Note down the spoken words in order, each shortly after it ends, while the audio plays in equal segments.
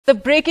The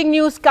breaking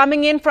news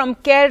coming in from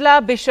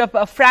Kerala, Bishop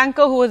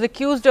Franco, who was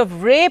accused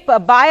of rape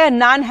by a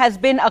nun, has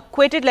been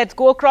acquitted. Let's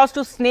go across to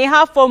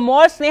Sneha for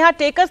more. Sneha,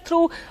 take us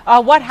through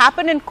what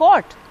happened in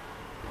court.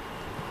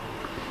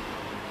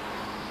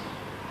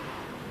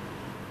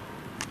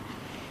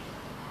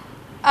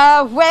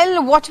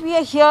 Well, what we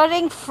are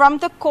hearing from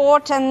the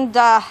court, and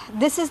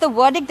this is the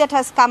verdict that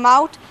has come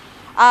out,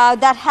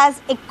 that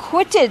has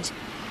acquitted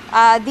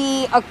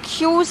the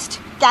accused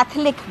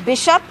Catholic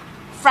bishop,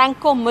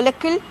 Franco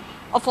Mulakkal,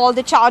 of all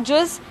the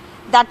charges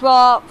that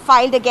were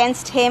filed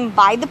against him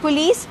by the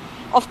police,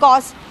 of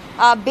course,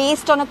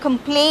 based on a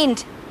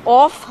complaint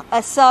of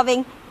a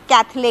serving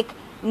Catholic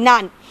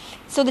nun.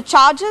 So the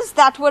charges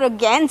that were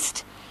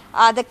against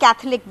the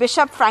Catholic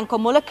bishop, Franco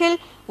Mulakkal,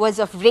 was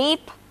of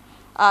rape,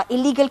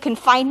 illegal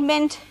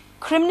confinement,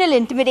 criminal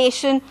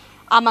intimidation,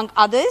 among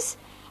others,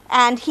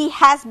 and he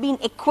has been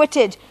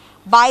acquitted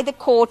by the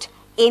court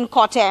in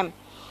Kottayam.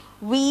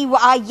 We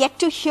are yet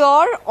to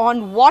hear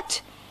on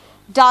what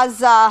does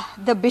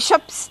the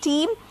bishop's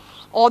team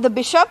or the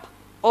bishop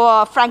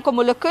or Franco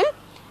Mulakkal,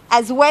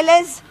 as well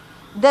as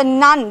the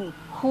nun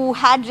who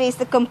had raised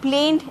the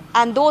complaint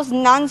and those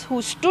nuns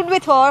who stood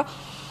with her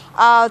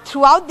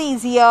throughout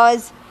these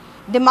years,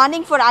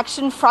 demanding for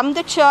action from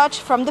the church,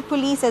 from the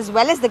police, as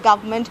well as the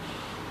government.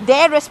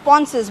 Their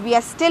responses, we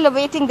are still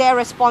awaiting their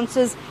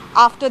responses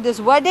after this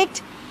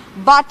verdict,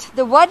 but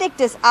the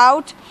verdict is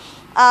out.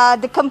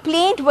 The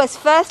complaint was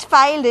first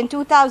filed in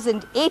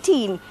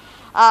 2018.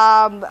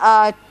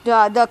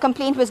 The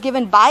complaint was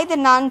given by the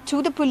nun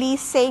to the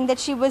police, saying that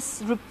she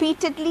was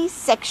repeatedly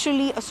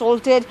sexually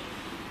assaulted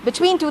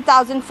between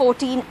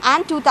 2014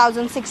 and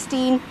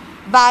 2016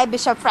 by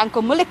Bishop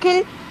Franco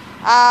Mulakkal,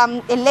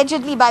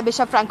 allegedly by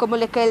Bishop Franco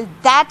Mulakkal.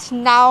 That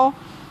now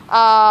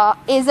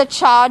is a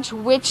charge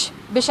which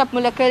Bishop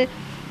Mulakkal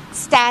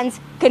stands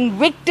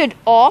convicted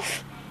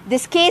of.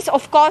 This case,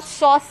 of course,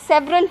 saw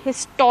several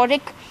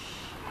historic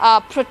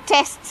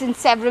protests in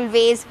several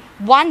ways,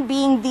 one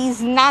being these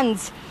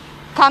nuns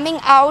coming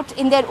out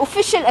in their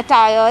official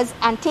attires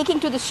and taking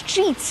to the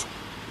streets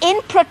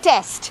in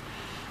protest.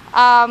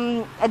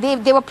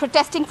 They were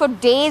protesting for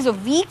days or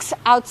weeks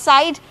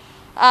outside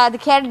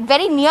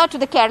very near to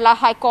the Kerala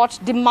High Court,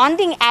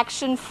 demanding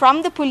action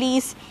from the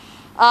police,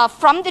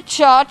 from the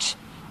church,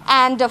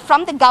 and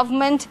from the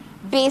government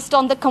based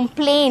on the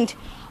complaint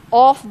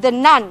of the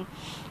nun.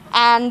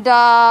 And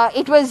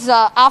it was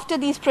after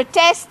these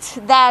protests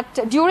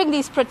during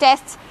these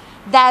protests,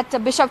 that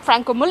Bishop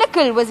Franco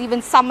Mulakkal was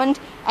even summoned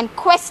and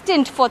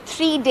questioned for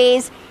 3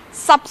 days.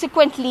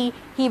 Subsequently,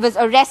 he was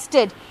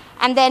arrested,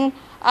 and then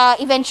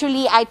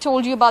eventually, I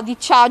told you about the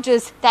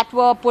charges that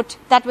were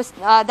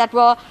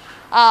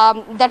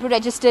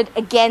registered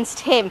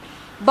against him.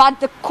 But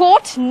the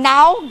court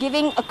now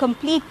giving a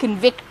complete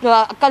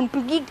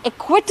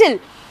acquittal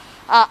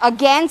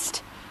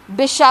against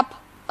Bishop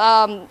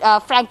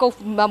Franco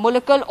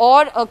Mulakkal,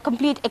 or a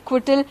complete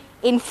acquittal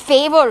in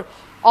favor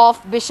of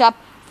Bishop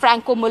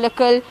Franco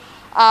Mulakkal,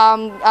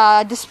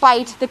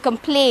 despite the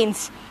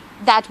complaints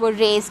that were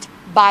raised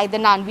by the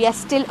nun. We are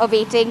still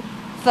awaiting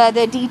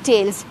further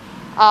details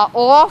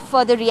or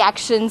further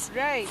reactions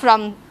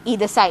from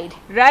either side.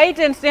 Right,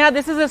 and Sneha,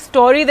 this is a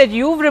story that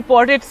you've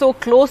reported so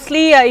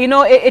closely.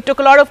 It took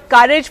a lot of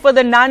courage for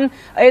the nun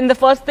in the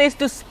first place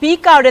to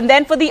speak out, and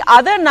then for the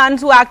other nuns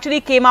who actually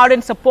came out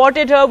and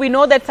supported her. We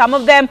know that some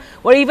of them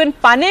were even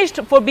punished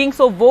for being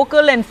so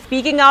vocal and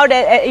speaking out.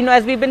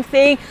 As we've been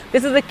saying,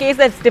 this is a case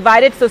that's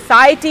divided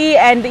society,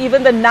 and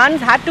even the nuns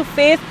had to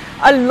face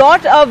a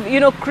lot of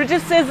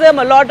criticism,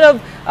 a lot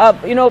of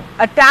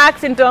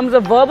attacks in terms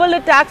of verbal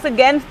attacks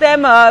against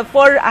them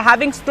for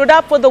having stood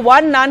up for the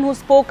one nun who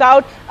spoke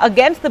out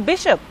against the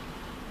bishop.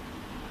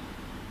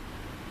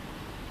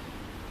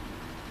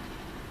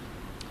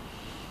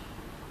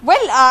 Well,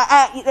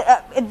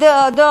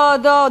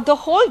 the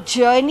whole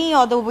journey,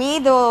 or the way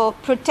the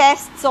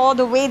protests or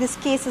the way this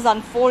case is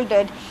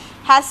unfolded,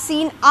 has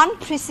seen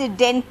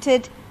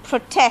unprecedented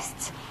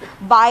protests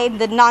by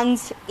the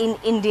nuns in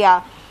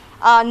India.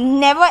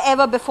 Never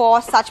ever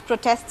before such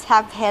protests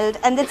have held,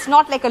 and it's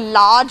not like a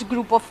large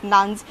group of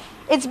nuns.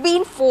 It's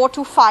been 4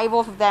 to 5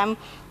 of them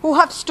who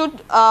have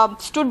stood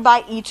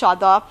by each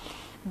other.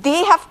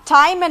 They have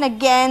time and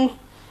again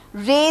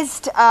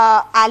raised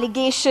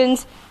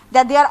allegations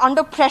that they are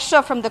under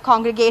pressure from the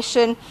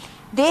congregation.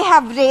 They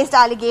have raised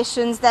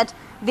allegations that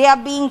they are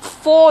being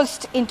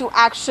forced into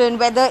action,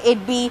 whether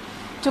it be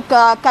to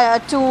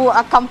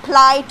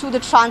comply to the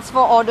transfer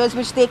orders,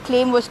 which they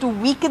claim was to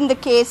weaken the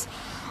case,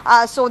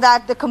 so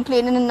that the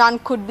complainant nun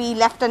could be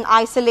left in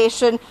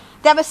isolation.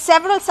 There were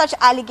several such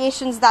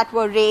allegations that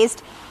were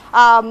raised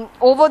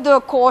over the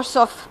course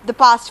of the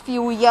past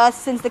few years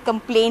since the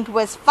complaint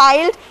was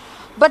filed.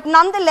 But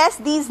nonetheless,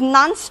 these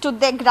nuns stood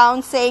their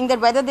ground, saying that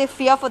whether they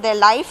fear for their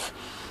life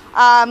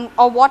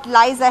or what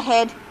lies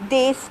ahead,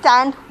 they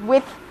stand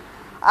with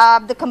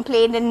the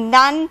complainant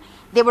nun.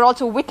 They were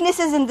also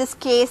witnesses in this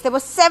case. There were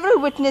several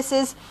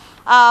witnesses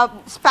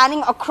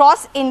spanning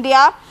across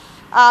India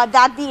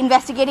that the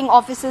investigating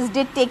officers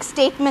did take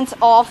statements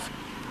of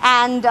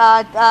and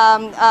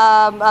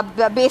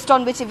based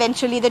on which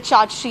eventually the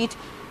charge sheet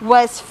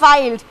was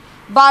filed.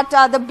 But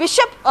the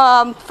Bishop,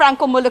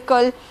 Franco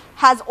Mulakkal,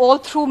 has all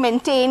through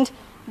maintained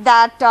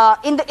that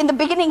in the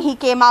beginning he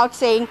came out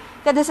saying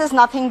that this is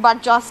nothing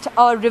but just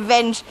a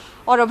revenge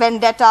or a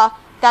vendetta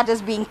that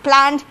is being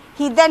planned.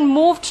 He then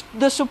moved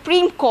the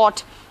Supreme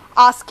Court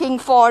asking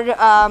for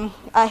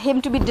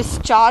him to be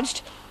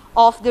discharged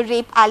of the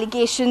rape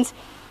allegations.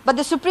 But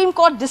the Supreme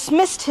Court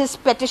dismissed his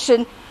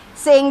petition,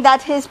 saying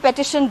that his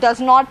petition does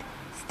not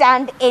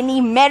stand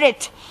any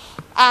merit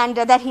and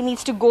that he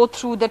needs to go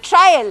through the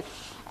trial.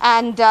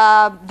 And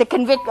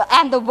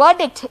the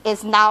verdict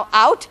is now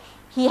out.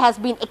 He has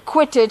been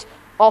acquitted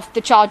of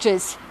the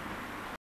charges.